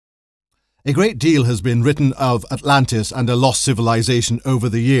A great deal has been written of Atlantis and a lost civilization over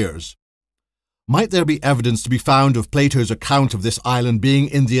the years. Might there be evidence to be found of Plato's account of this island being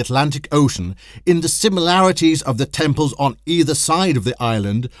in the Atlantic Ocean in the similarities of the temples on either side of the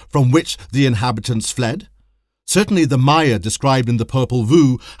island from which the inhabitants fled? Certainly the Maya described in the Popol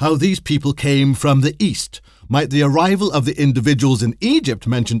Vuh how these people came from the east. Might the arrival of the individuals in Egypt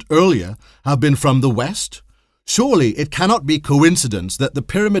mentioned earlier have been from the west? Surely it cannot be coincidence that the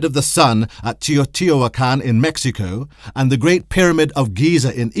Pyramid of the Sun at Teotihuacan in Mexico and the Great Pyramid of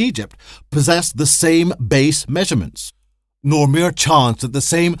Giza in Egypt possess the same base measurements, nor mere chance that the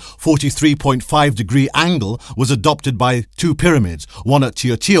same 43.5-degree angle was adopted by two pyramids, one at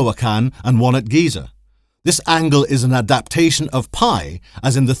Teotihuacan and one at Giza. This angle is an adaptation of pi,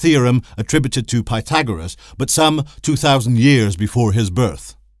 as in the theorem attributed to Pythagoras, but some 2,000 years before his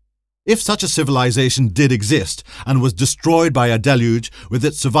birth. If such a civilization did exist and was destroyed by a deluge, with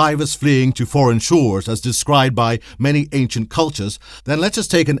its survivors fleeing to foreign shores as described by many ancient cultures, then let us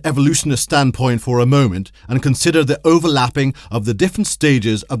take an evolutionist standpoint for a moment and consider the overlapping of the different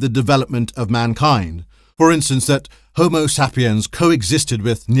stages of the development of mankind. For instance, that Homo sapiens coexisted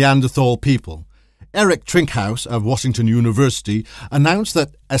with Neanderthal people. Eric Trinkhaus of Washington University announced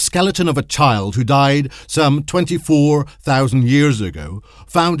that a skeleton of a child who died some 24,000 years ago,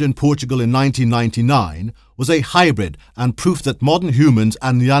 found in Portugal in 1999, was a hybrid and proof that modern humans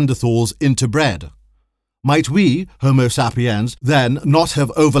and Neanderthals interbred. Might we, Homo sapiens, then not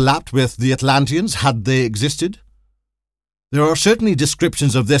have overlapped with the Atlanteans had they existed? There are certainly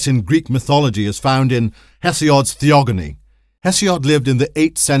descriptions of this in Greek mythology as found in Hesiod's Theogony. Hesiod lived in the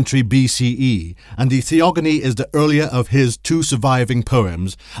 8th century BCE, and the Theogony is the earlier of his two surviving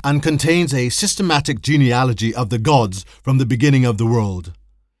poems and contains a systematic genealogy of the gods from the beginning of the world.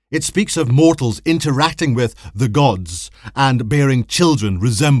 It speaks of mortals interacting with the gods and bearing children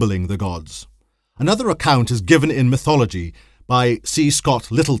resembling the gods. Another account is given in mythology by C.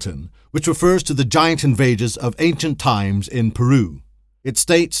 Scott Littleton, which refers to the giant invaders of ancient times in Peru. It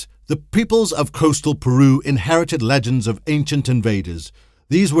states, "The peoples of coastal Peru inherited legends of ancient invaders.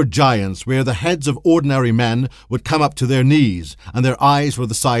 These were giants where the heads of ordinary men would come up to their knees, and their eyes were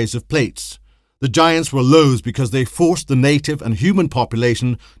the size of plates. The giants were loathed because they forced the native and human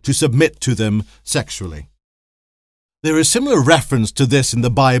population to submit to them sexually." There is similar reference to this in the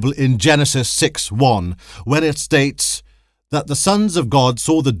Bible in Genesis 6:1, when it states that the sons of God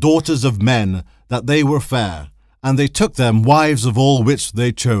saw the daughters of men, that they were fair, and they took them wives of all which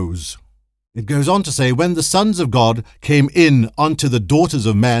they chose. It goes on to say, when the sons of God came in unto the daughters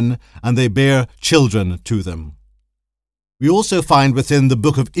of men, and they bare children to them. We also find within the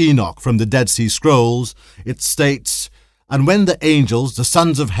book of Enoch from the Dead Sea Scrolls, it states, "And when the angels, the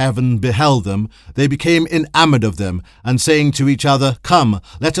sons of heaven, beheld them, they became enamoured of them, and saying to each other, Come,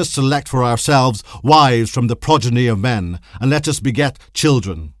 let us select for ourselves wives from the progeny of men, and let us beget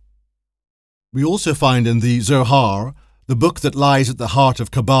children." We also find in the Zohar, the book that lies at the heart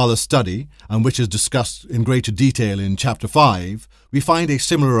of Kabbalah study, and which is discussed in greater detail in chapter 5, we find a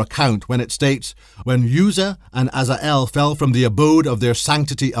similar account when it states, "When Uzzah and Azael fell from the abode of their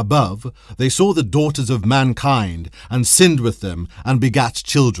sanctity above, they saw the daughters of mankind, and sinned with them, and begat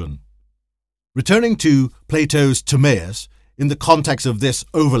children." Returning to Plato's Timaeus, in the context of this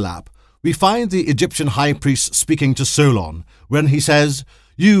overlap, we find the Egyptian high priest speaking to Solon, when he says,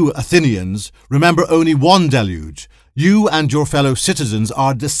 "You, Athenians, remember only one deluge. You and your fellow citizens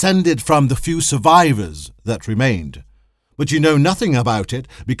are descended from the few survivors that remained. But you know nothing about it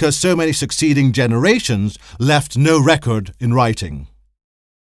because so many succeeding generations left no record in writing."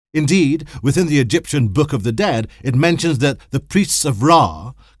 Indeed, within the Egyptian Book of the Dead, it mentions that the priests of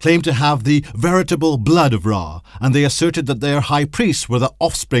Ra claimed to have the veritable blood of Ra, and they asserted that their high priests were the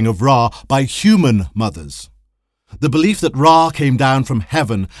offspring of Ra by human mothers. The belief that Ra came down from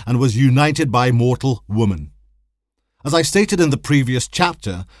heaven and was united by mortal woman. As I stated in the previous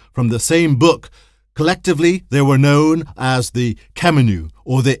chapter, from the same book, collectively they were known as the Kemenu,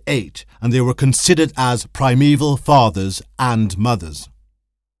 or the Eight, and they were considered as primeval fathers and mothers.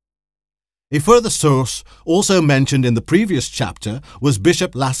 A further source, also mentioned in the previous chapter, was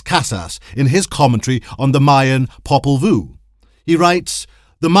Bishop Las Casas in his commentary on the Mayan Popol Vuh. He writes,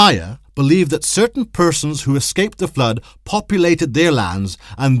 "The Maya believed that certain persons who escaped the flood populated their lands,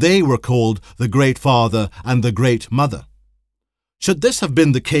 and they were called the Great Father and the Great Mother. Should this have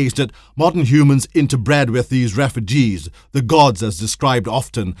been the case that modern humans interbred with these refugees, the gods as described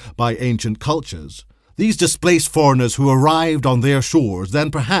often by ancient cultures, these displaced foreigners who arrived on their shores,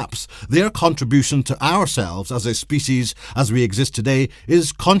 then perhaps their contribution to ourselves as a species as we exist today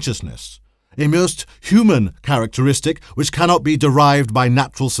is consciousness. a most human characteristic which cannot be derived by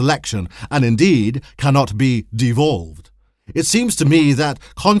natural selection and indeed cannot be devolved. It seems to me that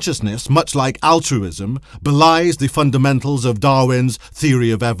consciousness, much like altruism, belies the fundamentals of Darwin's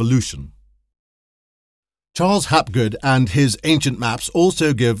theory of evolution. Charles Hapgood and his ancient maps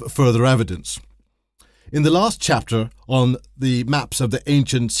also give further evidence. In the last chapter on the maps of the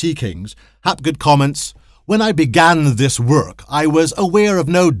ancient sea kings, Hapgood comments, "When I began this work, I was aware of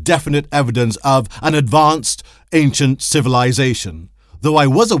no definite evidence of an advanced ancient civilization, though I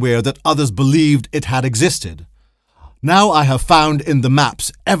was aware that others believed it had existed. Now I have found in the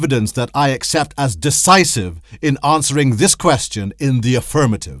maps evidence that I accept as decisive in answering this question in the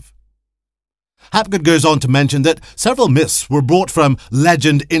affirmative." Hapgood goes on to mention that several myths were brought from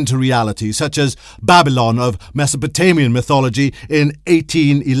legend into reality, such as Babylon of Mesopotamian mythology in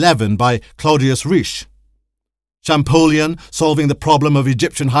 1811 by Claudius Riesch. Champollion, solving the problem of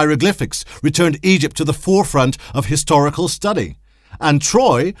Egyptian hieroglyphics, returned Egypt to the forefront of historical study. And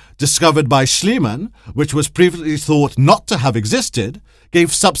Troy, discovered by Schliemann, which was previously thought not to have existed,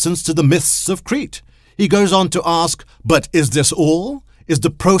 gave substance to the myths of Crete. He goes on to ask, but is this all? Is the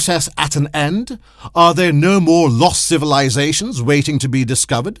process at an end? Are there no more lost civilizations waiting to be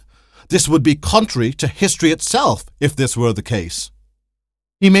discovered? This would be contrary to history itself if this were the case.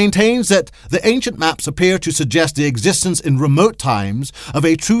 He maintains that the ancient maps appear to suggest the existence in remote times of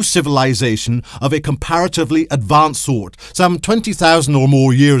a true civilization of a comparatively advanced sort, some 20,000 or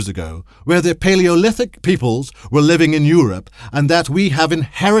more years ago, where the Paleolithic peoples were living in Europe, and that we have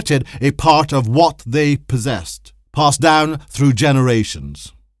inherited a part of what they possessed, passed down through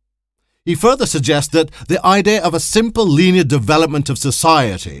generations. He further suggests that the idea of a simple linear development of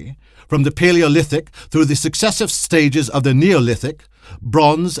society, from the Paleolithic through the successive stages of the Neolithic,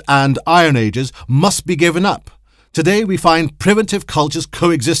 Bronze and Iron Ages, must be given up. Today we find primitive cultures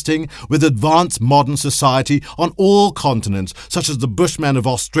coexisting with advanced modern society on all continents, such as the Bushmen of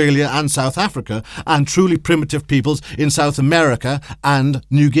Australia and South Africa, and truly primitive peoples in South America and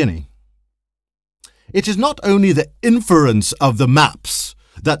New Guinea. It is not only the inference of the maps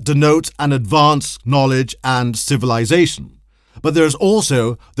that denotes an advanced knowledge and civilization, but there is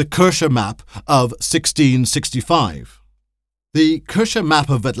also the Kircher map of 1665. The Kircher map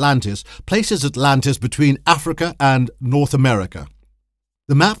of Atlantis places Atlantis between Africa and North America.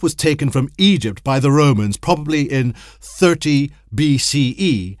 The map was taken from Egypt by the Romans probably in 30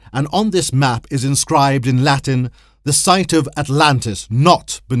 BCE, and on this map is inscribed in Latin, "The site of Atlantis,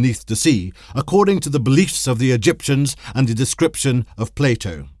 not beneath the sea," according to the beliefs of the Egyptians and the description of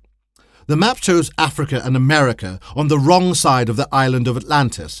Plato. The map shows Africa and America on the wrong side of the island of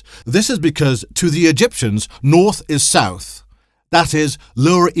Atlantis. This is because, to the Egyptians, north is south. That is,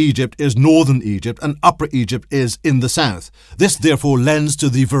 Lower Egypt is northern Egypt and Upper Egypt is in the south. This therefore lends to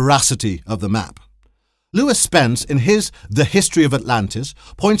the veracity of the map. Lewis Spence, in his The History of Atlantis,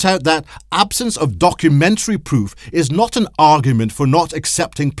 points out that absence of documentary proof is not an argument for not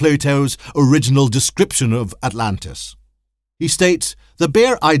accepting Plato's original description of Atlantis. He states, "The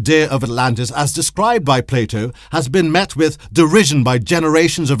bare idea of Atlantis as described by Plato has been met with derision by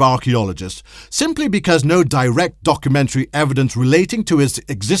generations of archaeologists, simply because no direct documentary evidence relating to its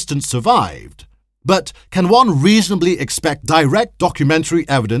existence survived. But can one reasonably expect direct documentary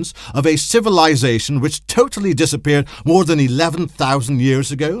evidence of a civilization which totally disappeared more than 11,000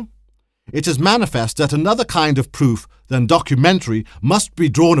 years ago? It is manifest that another kind of proof than documentary must be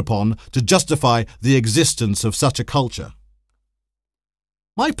drawn upon to justify the existence of such a culture."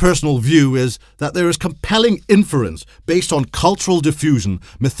 My personal view is that there is compelling inference based on cultural diffusion,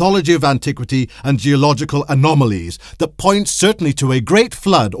 mythology of antiquity, and geological anomalies that points certainly to a great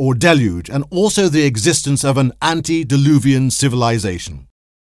flood or deluge and also the existence of an antediluvian civilization.